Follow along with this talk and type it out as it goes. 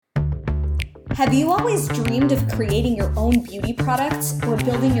Have you always dreamed of creating your own beauty products or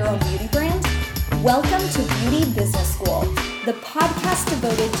building your own beauty brand? Welcome to Beauty Business School, the podcast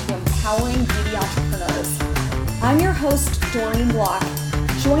devoted to empowering beauty entrepreneurs. I'm your host, Doreen Bloch.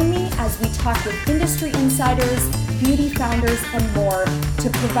 Join me as we talk with industry insiders, beauty founders, and more to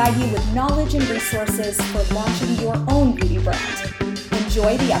provide you with knowledge and resources for launching your own beauty brand.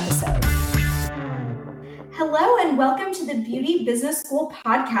 Enjoy the episode. Hello and welcome to the Beauty Business School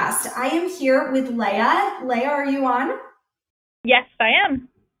podcast. I am here with Léa. Léa, are you on? Yes, I am.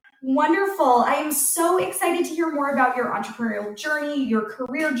 Wonderful. I am so excited to hear more about your entrepreneurial journey, your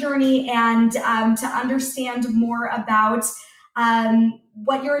career journey, and to understand more about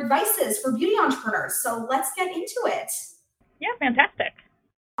what your advice is for beauty entrepreneurs. So let's get into it. Yeah, fantastic.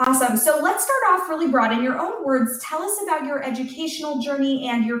 Awesome. So let's start off really broad. In your own words, tell us about your educational journey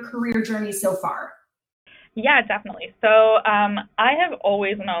and your career journey so far. Yeah, definitely. So I have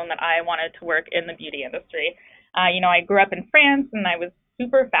always known that I wanted to work in the beauty industry. I grew up in France and I was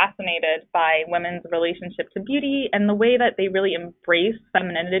super fascinated by women's relationship to beauty and the way that they really embrace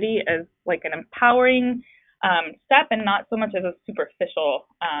femininity as like an empowering step and not so much as a superficial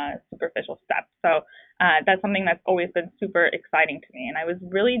step. So that's something that's always been super exciting to me. And I was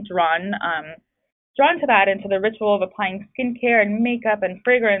really drawn to that, into the ritual of applying skincare and makeup and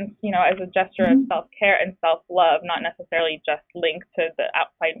fragrance, as a gesture of self-care and self-love, not necessarily just linked to the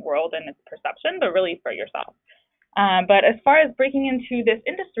outside world and its perception, but really for yourself. But as far as breaking into this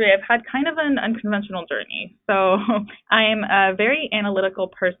industry, I've had kind of an unconventional journey. So I'm a very analytical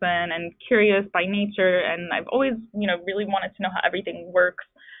person and curious by nature, and I've always, really wanted to know how everything works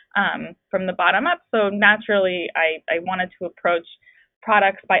from the bottom up. So naturally, I wanted to approach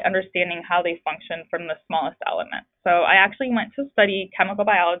products by understanding how they function from the smallest element. So I actually went to study chemical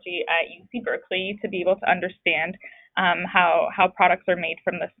biology at UC Berkeley to be able to understand how products are made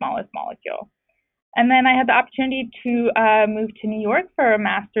from the smallest molecule. And then I had the opportunity to move to New York for a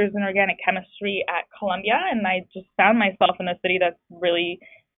master's in organic chemistry at Columbia, and I just found myself in a city that's really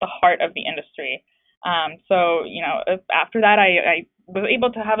the heart of the industry. After that, I was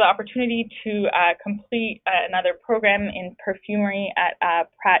able to have the opportunity to complete another program in perfumery at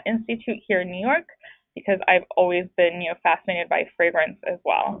Pratt Institute here in New York, because I've always been, fascinated by fragrance as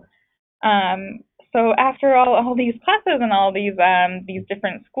well. So after all these classes and all these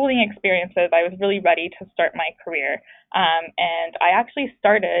different schooling experiences, I was really ready to start my career. And I actually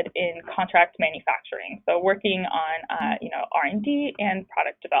started in contract manufacturing, so working on R&D and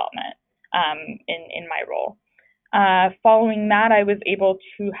product development in my role. Following that, I was able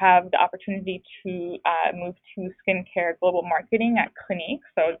to have the opportunity to move to skincare global marketing at Clinique.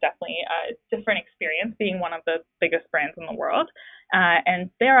 So definitely a different experience, being one of the biggest brands in the world. And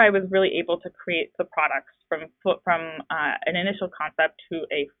there I was really able to create the products from an initial concept to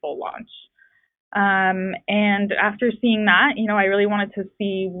a full launch. And after seeing that, I really wanted to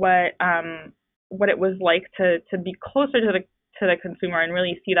see what it was like to be closer to the consumer and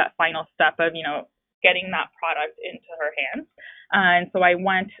really see that final step of, getting that product into her hands. And so I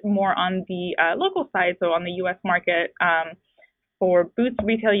went more on the local side, so on the U.S. market for Boots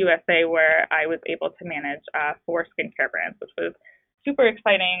Retail USA, where I was able to manage 4 skincare brands, which was super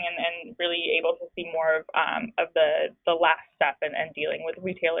exciting and really able to see more of the last step and dealing with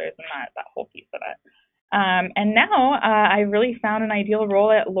retailers and that whole piece of it. And now I really found an ideal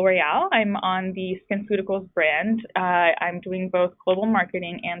role at L'Oreal. I'm on the SkinCeuticals brand. I'm doing both global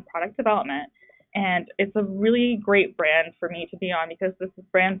marketing and product development. And it's a really great brand for me to be on, because this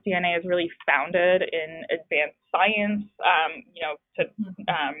brand's DNA is really founded in advanced science,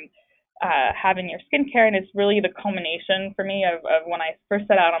 have in your skincare. And it's really the culmination for me of when I first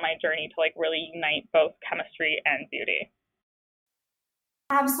set out on my journey to really unite both chemistry and beauty.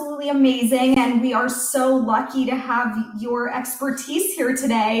 Absolutely amazing. And we are so lucky to have your expertise here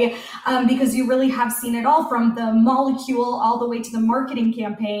today because you really have seen it all, from the molecule all the way to the marketing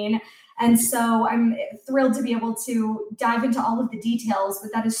campaign. And so I'm thrilled to be able to dive into all of the details,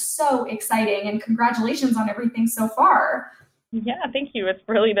 but that is so exciting, and congratulations on everything so far. Yeah, thank you. It's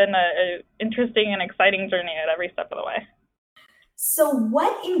really been an interesting and exciting journey at every step of the way. So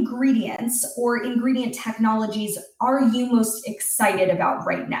what ingredients or ingredient technologies are you most excited about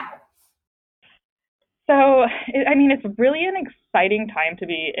right now? So, it's really an exciting time to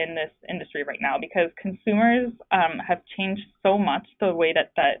be in this industry right now, because consumers have changed so much the way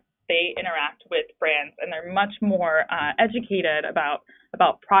that they interact with brands, and they're much more educated about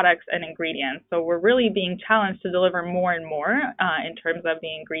products and ingredients. So we're really being challenged to deliver more and more in terms of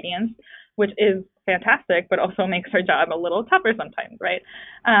the ingredients, which is fantastic, but also makes our job a little tougher sometimes, right?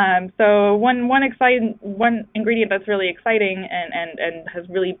 So one ingredient that's really exciting and has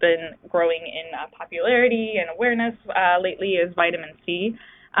really been growing in popularity and awareness lately is vitamin C,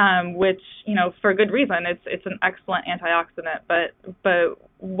 which, for good reason. It's an excellent antioxidant, but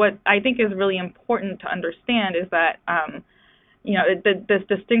what I think is really important to understand is that this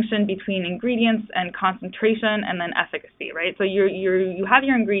distinction between ingredients and concentration and then efficacy, right? So you have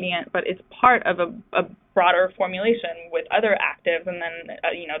your ingredient, but it's part of a broader formulation with other actives, and then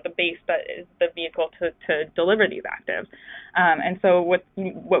the base that is the vehicle to deliver these actives. And so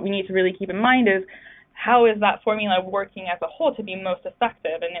what we need to really keep in mind is how is that formula working as a whole to be most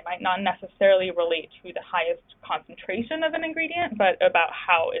effective, and it might not necessarily relate to the highest concentration of an ingredient, but about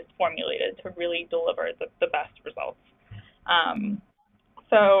how it's formulated to really deliver the best results.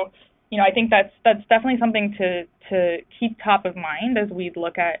 So, I think that's definitely something to keep top of mind as we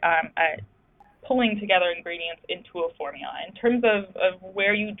look at pulling together ingredients into a formula. In terms of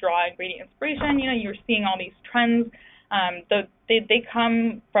where you draw ingredient inspiration, you're seeing all these trends. They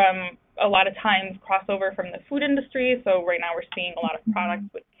come from a lot of times crossover from the food industry. So right now we're seeing a lot of products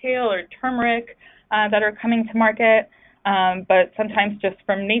with kale or turmeric that are coming to market, but sometimes just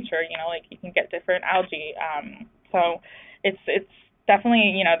from nature, like you can get different algae. So it's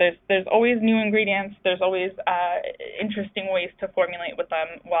definitely, there's always new ingredients. There's always interesting ways to formulate with them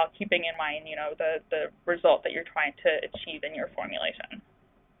while keeping in mind, the result that you're trying to achieve in your formulation.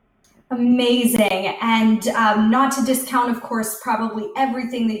 Amazing. And not to discount, of course, probably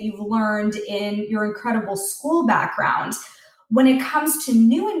everything that you've learned in your incredible school background. When it comes to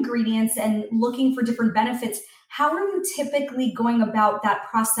new ingredients and looking for different benefits, how are you typically going about that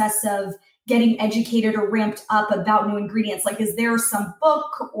process of getting educated or ramped up about new ingredients? Like, is there some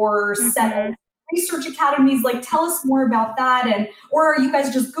book or set of research academies? Like, tell us more about that. Or are you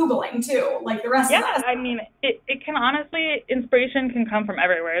guys just Googling too, like the rest of us? Yeah, I mean, it can honestly, inspiration can come from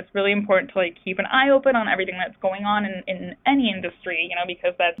everywhere. It's really important to keep an eye open on everything that's going on in any industry,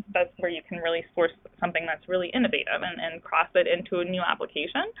 because that's where you can really source something that's really innovative and cross it into a new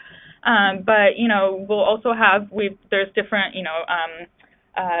application. But we'll also have, there's different,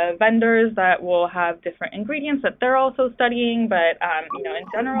 vendors that will have different ingredients that they're also studying, but in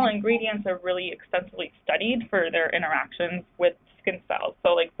general, ingredients are really extensively studied for their interactions with skin cells,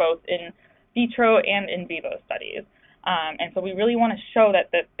 so both in vitro and in vivo studies. And so we really want to show that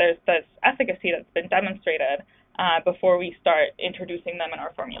there's this efficacy that's been demonstrated before we start introducing them in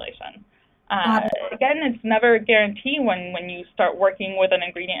our formulation. Again, it's never a guarantee when you start working with an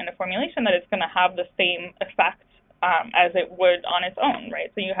ingredient in a formulation that it's going to have the same effect as it would on its own,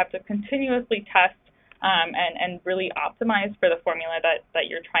 right? So you have to continuously test and really optimize for the formula that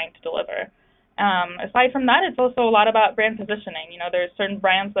you're trying to deliver. Aside from that, it's also a lot about brand positioning. There's certain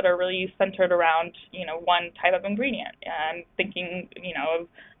brands that are really centered around, one type of ingredient. I'm thinking, of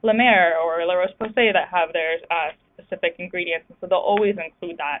La Mer or La Roche-Posay that have their specific ingredients, and so they'll always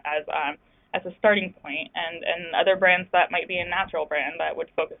include that as a starting point. And other brands that might be a natural brand that would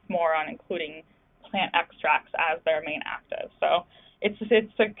focus more on including plant extracts as their main active. So it's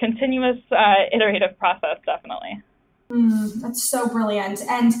a continuous iterative process, definitely. That's so brilliant.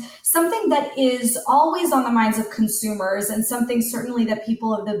 And something that is always on the minds of consumers, and something certainly that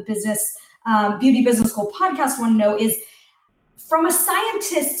people of the Beauty Business School podcast want to know is, from a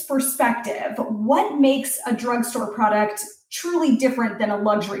scientist's perspective, what makes a drugstore product truly different than a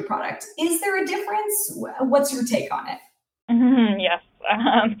luxury product? Is there a difference? What's your take on it? Yes.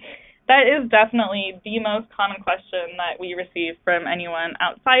 That is definitely the most common question that we receive from anyone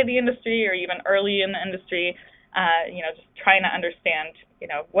outside the industry or even early in the industry, just trying to understand,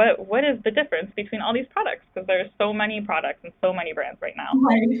 what is the difference between all these products? Because there's so many products and so many brands right now.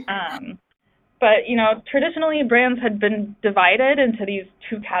 Right. But, traditionally brands had been divided into these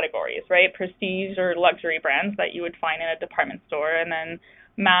two categories, right? Prestige or luxury brands that you would find in a department store, and then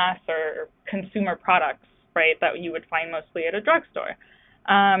mass or consumer products, right, that you would find mostly at a drugstore.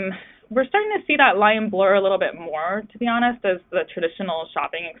 We're starting to see that line blur a little bit more, to be honest, as the traditional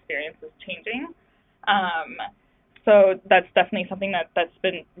shopping experience is changing. So that's definitely something that's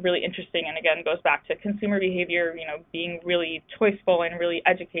been really interesting, and again goes back to consumer behavior, being really choiceful and really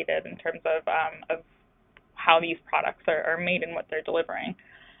educated in terms of how these products are made and what they're delivering.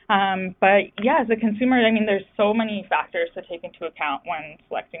 But yeah, as a consumer, there's so many factors to take into account when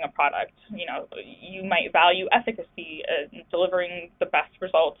selecting a product. You might value efficacy, delivering the best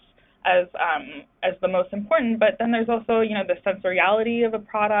results as the most important, but then there's also, the sensoriality of a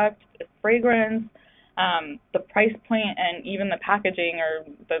product, the fragrance, the price point, and even the packaging or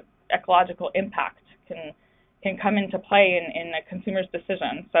the ecological impact can come into play in a consumer's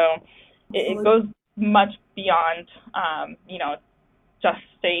decision. So, it goes much beyond, just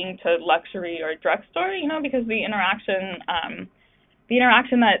staying to luxury or drugstore, because the interaction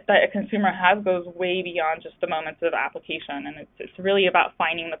that a consumer has goes way beyond just the moments of application, and it's really about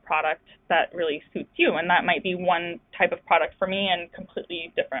finding the product that really suits you, and that might be one type of product for me and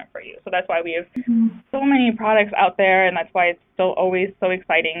completely different for you. So that's why we have so many products out there, and that's why it's still always so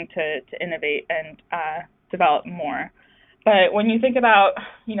exciting to innovate and develop more. But when you think about,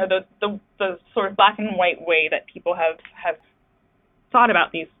 the sort of black and white way that people have thought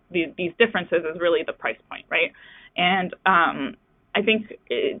about these differences is really the price point, right? And I think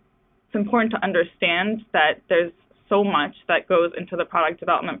it's important to understand that there's so much that goes into the product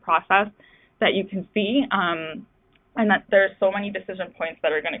development process that you can see, and that there's so many decision points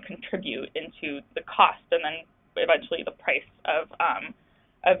that are going to contribute into the cost and then eventually the price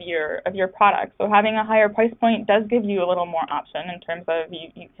of your product. So having a higher price point does give you a little more option in terms of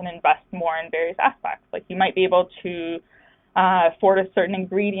you can invest more in various aspects. Like you might be able to afford a certain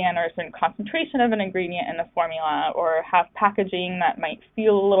ingredient or a certain concentration of an ingredient in the formula, or have packaging that might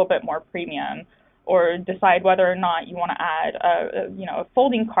feel a little bit more premium, or decide whether or not you want to add a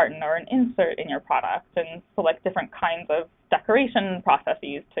folding carton or an insert in your product, and select different kinds of decoration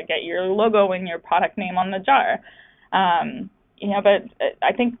processes to get your logo and your product name on the jar. But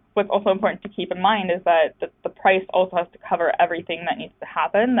I think what's also important to keep in mind is that the price also has to cover everything that needs to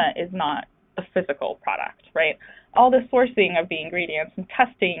happen that is not the physical product, right? All the sourcing of the ingredients and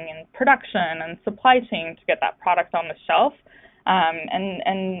testing and production and supply chain to get that product on the shelf,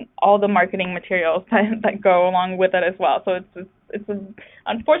 and all the marketing materials that go along with it as well. So it's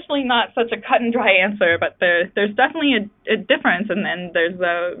unfortunately not such a cut and dry answer, but there's definitely a difference, and then there's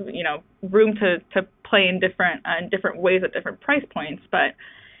room to play in different ways at different price points. But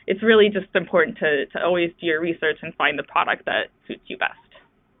it's really just important to always do your research and find the product that suits you best.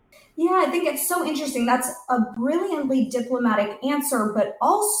 Yeah, I think it's so interesting. That's a brilliantly diplomatic answer, but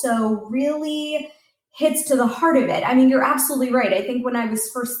also really hits to the heart of it. I mean, you're absolutely right. I think when I was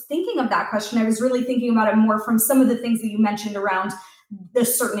first thinking of that question, I was really thinking about it more from some of the things that you mentioned around the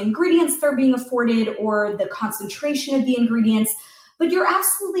certain ingredients that are being afforded or the concentration of the ingredients. But you're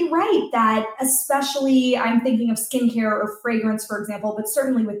absolutely right that, especially I'm thinking of skincare or fragrance, for example, but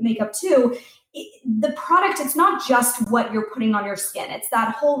certainly with makeup too, the product, it's not just what you're putting on your skin. It's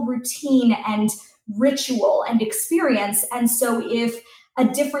that whole routine and ritual and experience. And so if a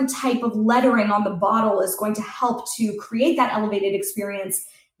different type of lettering on the bottle is going to help to create that elevated experience,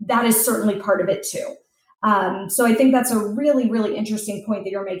 that is certainly part of it too. So I think that's a really, really interesting point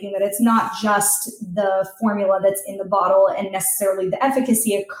that you're making, that it's not just the formula that's in the bottle and necessarily the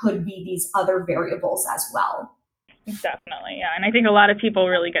efficacy. It could be these other variables as well. Definitely, yeah. And I think a lot of people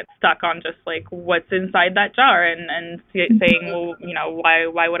really get stuck on just like what's inside that jar and saying, well,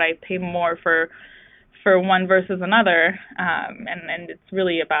 why would I pay more for one versus another? And it's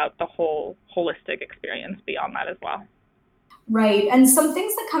really about the whole holistic experience beyond that as well. Right. And some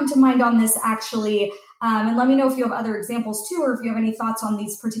things that come to mind on this actually, and let me know if you have other examples too, or if you have any thoughts on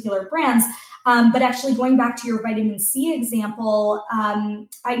these particular brands. But actually going back to your vitamin C example,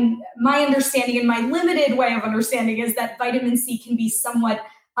 my understanding and my limited way of understanding is that vitamin C can be somewhat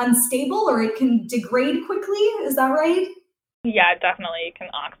unstable, or it can degrade quickly. Is that right? Yeah, definitely. It can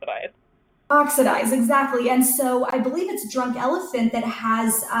oxidize. Oxidize, exactly. And so I believe it's Drunk Elephant that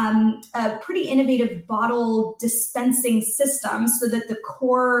has a pretty innovative bottle dispensing system so that the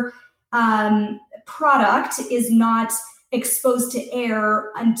core product is not exposed to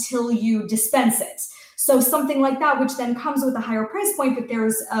air until you dispense it. So something like that, which then comes with a higher price point, but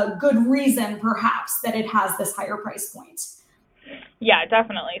there's a good reason perhaps that it has this higher price point. Yeah,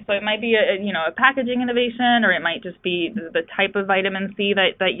 definitely. So it might be a packaging innovation, or it might just be the type of vitamin C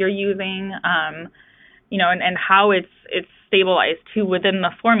that you're using, and how it's stabilized too within the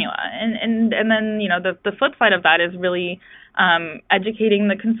formula. And then the flip side of that is really educating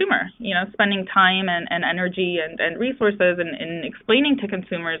the consumer, spending time and energy and resources and explaining to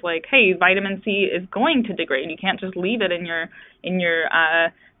consumers like, hey, vitamin C is going to degrade. You can't just leave it in your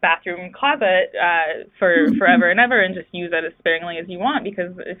bathroom closet for forever and ever and just use it as sparingly as you want,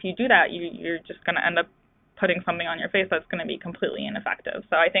 because if you do that, you're just going to end up putting something on your face that's going to be completely ineffective.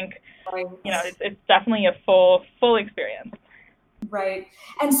 So I think it's definitely a full experience. Right.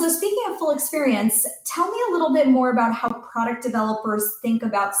 And so speaking of full experience, tell me a little bit more about how product developers think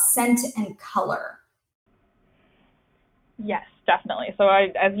about scent and color. Yes, definitely. So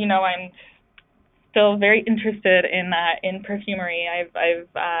as you know, I'm still very interested in perfumery.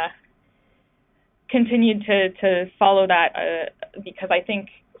 I've continued to follow that because I think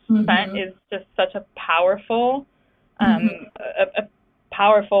scent is just such a powerful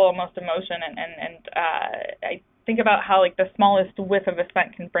powerful, almost emotion, and I think about how like the smallest whiff of a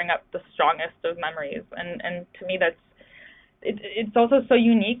scent can bring up the strongest of memories, and to me it's also so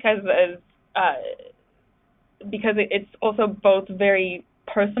unique as because it's also both very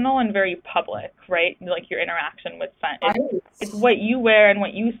personal and very public, right? Like your interaction with scent. It's what you wear and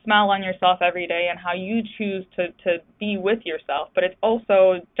what you smell on yourself every day and how you choose to be with yourself, but it's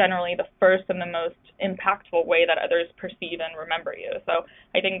also generally the first and the most impactful way that others perceive and remember you. So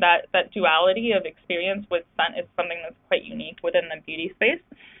I think that duality of experience with scent is something that's quite unique within the beauty space.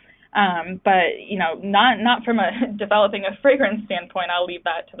 But, not from a developing a fragrance standpoint, I'll leave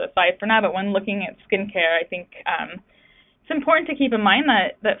that to the side for now, but when looking at skincare, I think it's important to keep in mind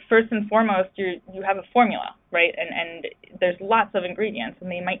that first and foremost, you have a formula, right? And there's lots of ingredients,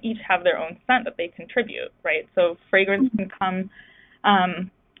 and they might each have their own scent that they contribute, right? So fragrance can come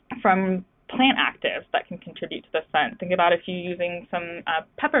from plant actives that can contribute to the scent. Think about if you're using some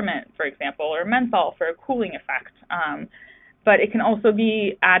peppermint, for example, or menthol for a cooling effect. But it can also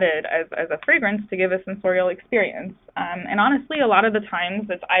be added as a fragrance to give a sensorial experience. And honestly, a lot of the times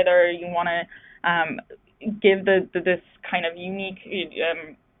it's either you want to give this kind of unique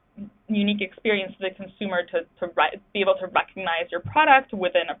experience to the consumer to be able to recognize your product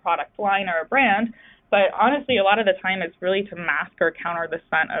within a product line or a brand. But honestly, a lot of the time it's really to mask or counter the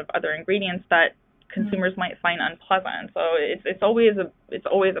scent of other ingredients that consumers might find unpleasant. So it's always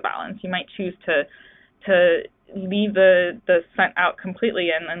a balance. You might choose to leave the scent out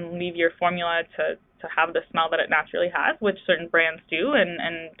completely and then leave your formula to have the smell that it naturally has, which certain brands do,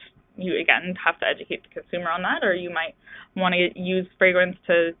 and you again have to educate the consumer on that, or you might want to use fragrance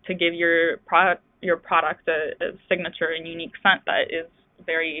to give your product a signature and unique scent that is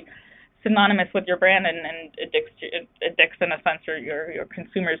very synonymous with your brand and addicts in a sense your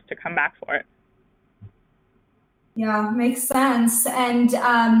consumers to come back for it. Yeah, makes sense. And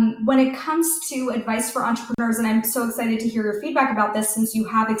when it comes to advice for entrepreneurs, and I'm so excited to hear your feedback about this since you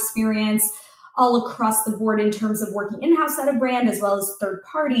have experience all across the board in terms of working in-house at a brand as well as third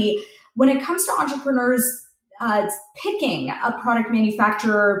party. When it comes to entrepreneurs picking a product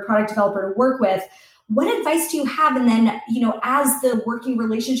manufacturer, product developer to work with, what advice do you have? And then, as the working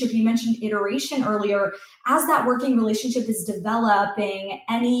relationship, you mentioned iteration earlier, as that working relationship is developing,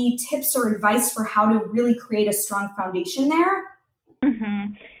 any tips or advice for how to really create a strong foundation there?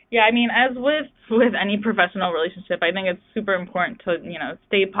 Mm-hmm. Yeah, I mean, as with any professional relationship, I think it's super important to,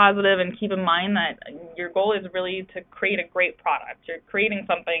 stay positive and keep in mind that your goal is really to create a great product. You're creating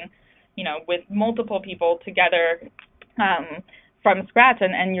something, with multiple people together from scratch,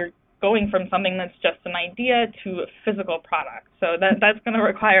 and you're going from something that's just an idea to a physical product. So that's going to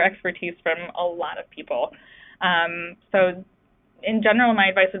require expertise from a lot of people. So in general, my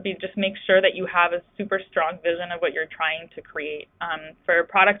advice would be just make sure that you have a super strong vision of what you're trying to create. For a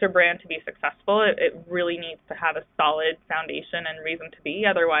product or brand to be successful, it really needs to have a solid foundation and reason to be.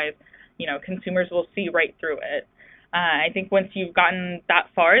 Otherwise, consumers will see right through it. I think once you've gotten that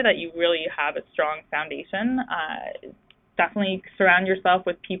far, that you really have a strong foundation, definitely surround yourself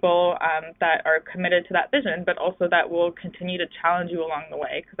with people that are committed to that vision, but also that will continue to challenge you along the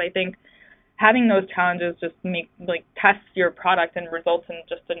way. Because I think having those challenges just test your product and results in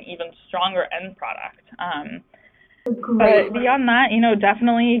just an even stronger end product. But beyond that,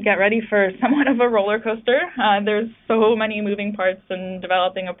 definitely get ready for somewhat of a roller coaster. There's so many moving parts in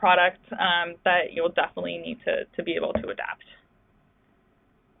developing a product that you'll definitely need to be able to adapt.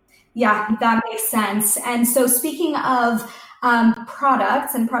 Yeah, that makes sense. And so speaking of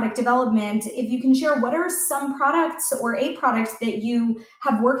products and product development, if you can share, what are some products or a product that you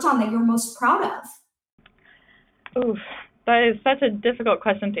have worked on that you're most proud of? Oof, that is such a difficult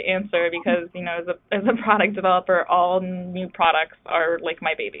question to answer because, as a product developer, all new products are like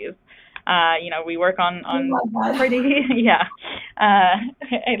my babies. We work on pretty, yeah.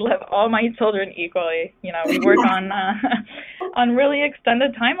 I love all my children equally. We work on really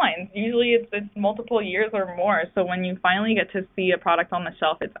extended timelines. Usually it's multiple years or more. So when you finally get to see a product on the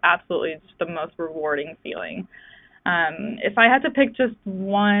shelf, it's absolutely just the most rewarding feeling. If I had to pick just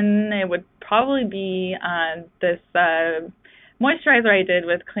one, it would probably be this moisturizer I did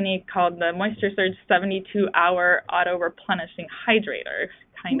with Clinique called the Moisture Surge 72-Hour Auto Replenishing Hydrator.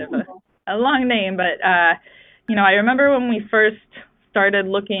 Kind of a long name, but I remember when we first started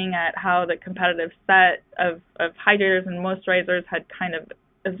looking at how the competitive set of hydrators and moisturizers had kind of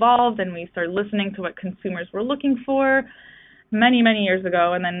evolved, and we started listening to what consumers were looking for many, many years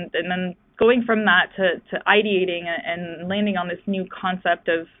ago, and then going from that to ideating and landing on this new concept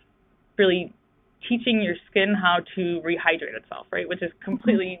of really teaching your skin how to rehydrate itself, right, which is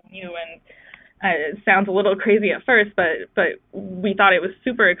completely new it sounds a little crazy at first, but we thought it was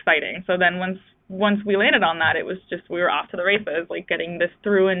super exciting. So then once we landed on that, it was just, we were off to the races, like getting this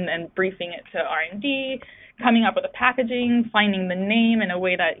through and briefing it to R&D, coming up with the packaging, finding the name in a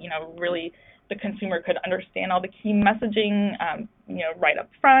way that, really the consumer could understand all the key messaging, right up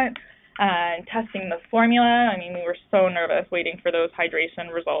front, and testing the formula. I mean, we were so nervous waiting for those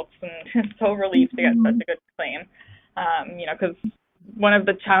hydration results, and so relieved to get such a good claim. Because one of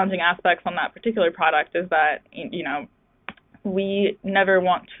the challenging aspects on that particular product is that, we never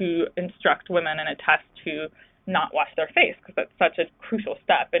want to instruct women in a test to not wash their face, because that's such a crucial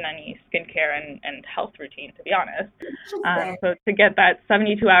step in any skincare and health routine, to be honest. So to get that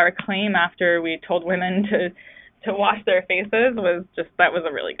 72-hour claim after we told women to wash their faces that was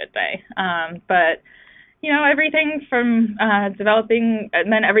a really good day. But everything from developing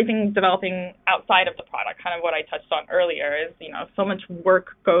outside of the product, kind of what I touched on earlier, is, so much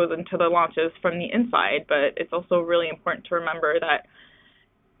work goes into the launches from the inside, but it's also really important to remember that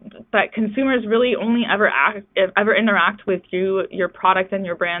consumers really only ever interact with your product and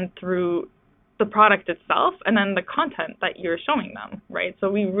your brand through the product itself and then the content that you're showing them, right?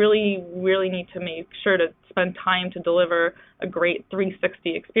 So we really, really need to make sure to spend time to deliver a great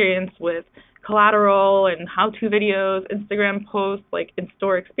 360 experience with collateral and how-to videos, Instagram posts, like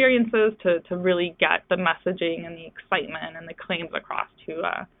in-store experiences to really get the messaging and the excitement and the claims across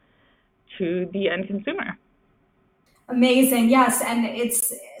to the end consumer. Amazing. Yes. And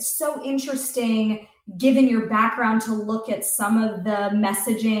it's so interesting, given your background, to look at some of the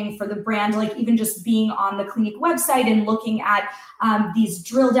messaging for the brand, like even just being on the Clinique website and looking at these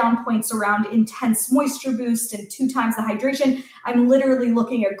drill down points around intense moisture boost and 2 times the hydration. I'm literally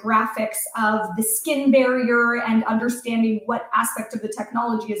looking at graphics of the skin barrier and understanding what aspect of the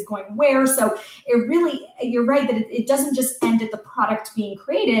technology is going where. So it really, you're right that it doesn't just end at the product being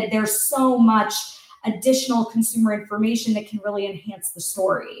created. There's so much additional consumer information that can really enhance the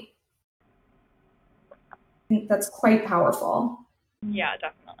story. I think that's quite powerful. Yeah,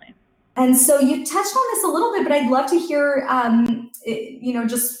 definitely. And so you touched on this a little bit, but I'd love to hear,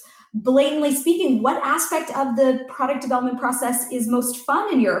 just blatantly speaking, what aspect of the product development process is most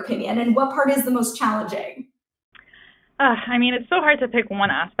fun in your opinion, and what part is the most challenging? It's so hard to pick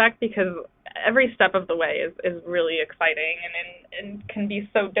one aspect because every step of the way is really exciting and can be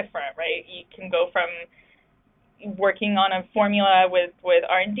so different, right? You can go from working on a formula with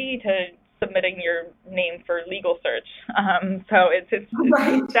R&D to submitting your name for legal search. So it's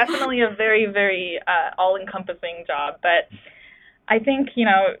right. Definitely a very, very all-encompassing job. But I think,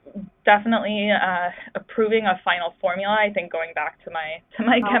 definitely approving a final formula, I think going back to my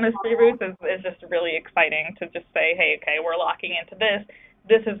chemistry roots is just really exciting to just say, hey, okay, we're locking into this.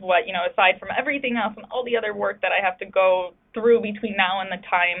 This is what, aside from everything else and all the other work that I have to go through between now and the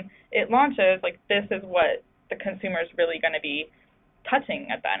time it launches, like this is what the consumer is really going to be touching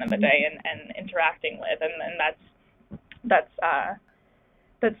at the end of the day and interacting with. And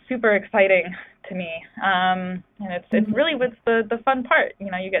that's super exciting to me. And it's really what's the fun part.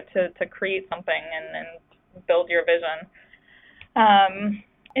 You get to create something and build your vision.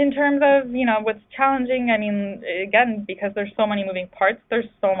 In terms of, what's challenging, again, because there's so many moving parts, there's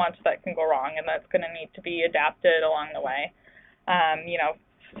so much that can go wrong, and that's going to need to be adapted along the way.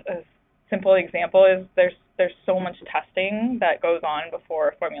 A simple example is there's so much testing that goes on before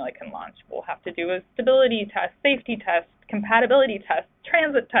a formula can launch. We'll have to do a stability test, safety test, compatibility test,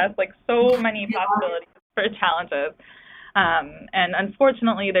 transit test, like so many possibilities for challenges. And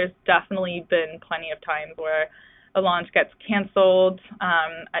unfortunately, there's definitely been plenty of times where a launch gets canceled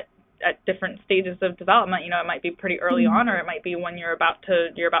at different stages of development. It might be pretty early on, or it might be when you're about to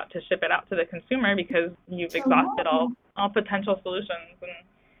ship it out to the consumer because you've exhausted all potential solutions, and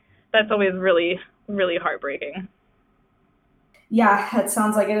that's always really, really heartbreaking. Yeah, it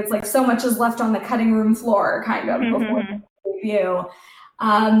sounds like it. It's like so much is left on the cutting room floor, kind of, before the debut.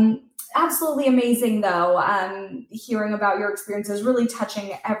 Absolutely amazing, though, hearing about your experiences, really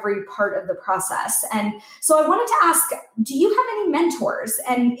touching every part of the process. And so I wanted to ask, do you have any mentors?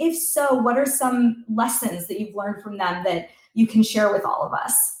 And if so, what are some lessons that you've learned from them that you can share with all of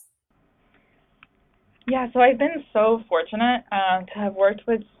us? Yeah, so I've been so fortunate to have worked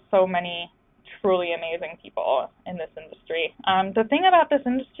with so many truly amazing people in this industry. The thing about this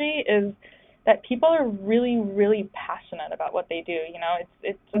industry is that people are really, really passionate about what they do.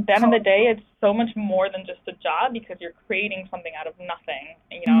 It's at the end of the day, it's so much more than just a job because you're creating something out of nothing,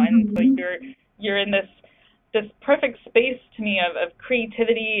 and so you're in this perfect space to me of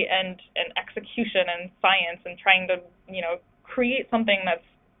creativity and execution and science and trying to, create something that's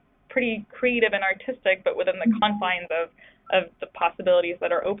pretty creative and artistic, but within the confines of the possibilities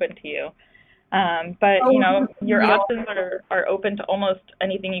that are open to you. But your options are open to almost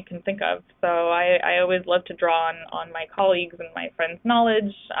anything you can think of. So I always love to draw on my colleagues and my friends'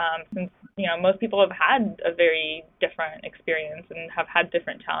 knowledge, since most people have had a very different experience and have had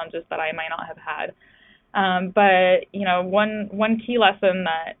different challenges that I might not have had. But one key lesson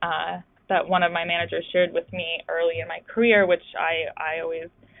that one of my managers shared with me early in my career, which I always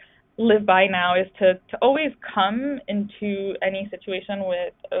live by now, is to always come into any situation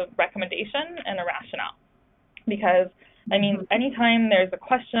with a recommendation and a rationale. Because, anytime there's a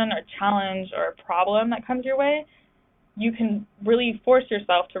question or challenge or a problem that comes your way, you can really force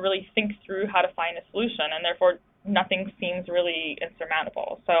yourself to really think through how to find a solution, and therefore nothing seems really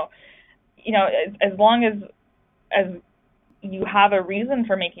insurmountable. So, as long as you have a reason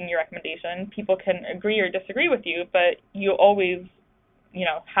for making your recommendation, people can agree or disagree with you, but you always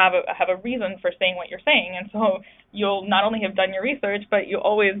have a reason for saying what you're saying. And so you'll not only have done your research, but you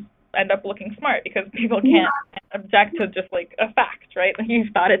always end up looking smart, because people can't object to just like a fact, right? Like,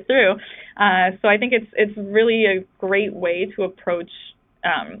 you've thought it through. So I think it's really a great way to approach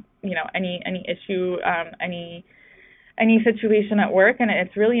any issue, any situation at work, and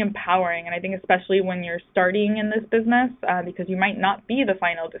it's really empowering. And I think especially when you're starting in this business, because you might not be the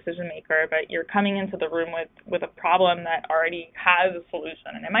final decision maker, but you're coming into the room with a problem that already has a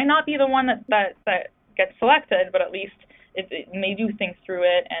solution, and it might not be the one that gets selected, but at least it made you think through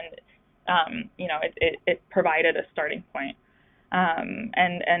it, and it provided a starting point.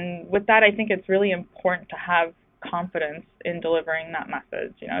 And with that, I think it's really important to have confidence in delivering that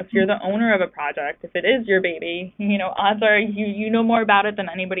message. If you're the owner of a project, if it is your baby, odds are you know more about it than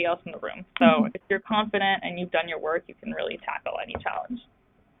anybody else in the room. So if you're confident and you've done your work, you can really tackle any challenge.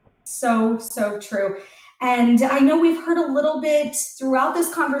 So true. And I know we've heard a little bit throughout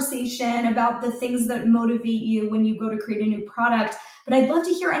this conversation about the things that motivate you when you go to create a new product, but I'd love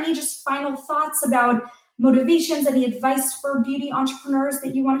to hear any just final thoughts about motivations, any advice for beauty entrepreneurs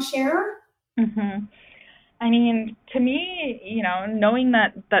that you want to share? Mm-hmm. To me, knowing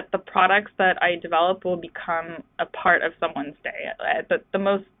that the products that I develop will become a part of someone's day at the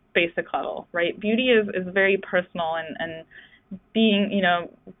most basic level, right? Beauty is very personal, and being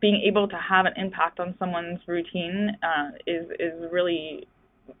able to have an impact on someone's routine is really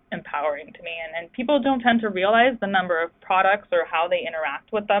empowering to me. And people don't tend to realize the number of products or how they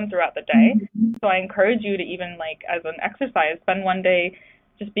interact with them throughout the day. So I encourage you to, even like as an exercise, spend one day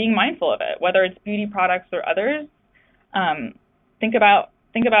just being mindful of it, whether it's beauty products or others. Think about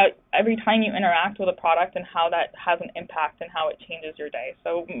every time you interact with a product and how that has an impact and how it changes your day.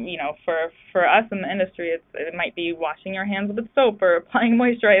 So, for us in the industry, it might be washing your hands with soap, or applying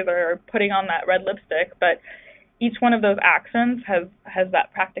moisturizer, or putting on that red lipstick. But each one of those actions has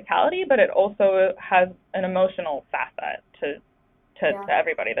that practicality, but it also has an emotional facet to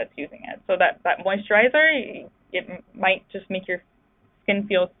everybody that's using it. So that moisturizer, it might just make your skin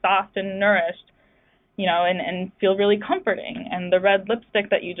feel soft and nourished, and feel really comforting. And the red lipstick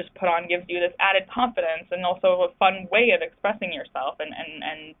that you just put on gives you this added confidence, and also a fun way of expressing yourself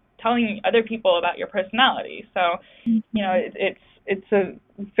and telling other people about your personality. So, it's a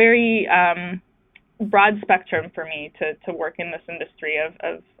very broad spectrum for me to work in this industry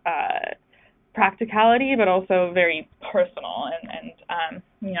of practicality, but also very personal. And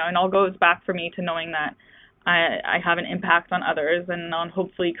it all goes back for me to knowing that I have an impact on others, and on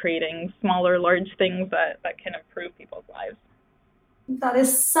hopefully creating smaller, large things that can improve people's lives. That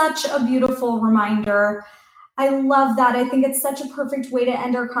is such a beautiful reminder. I love that. I think it's such a perfect way to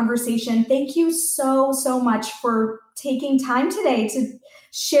end our conversation. Thank you so much for taking time today to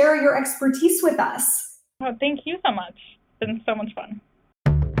share your expertise with us. Well, thank you so much. It's been so much fun.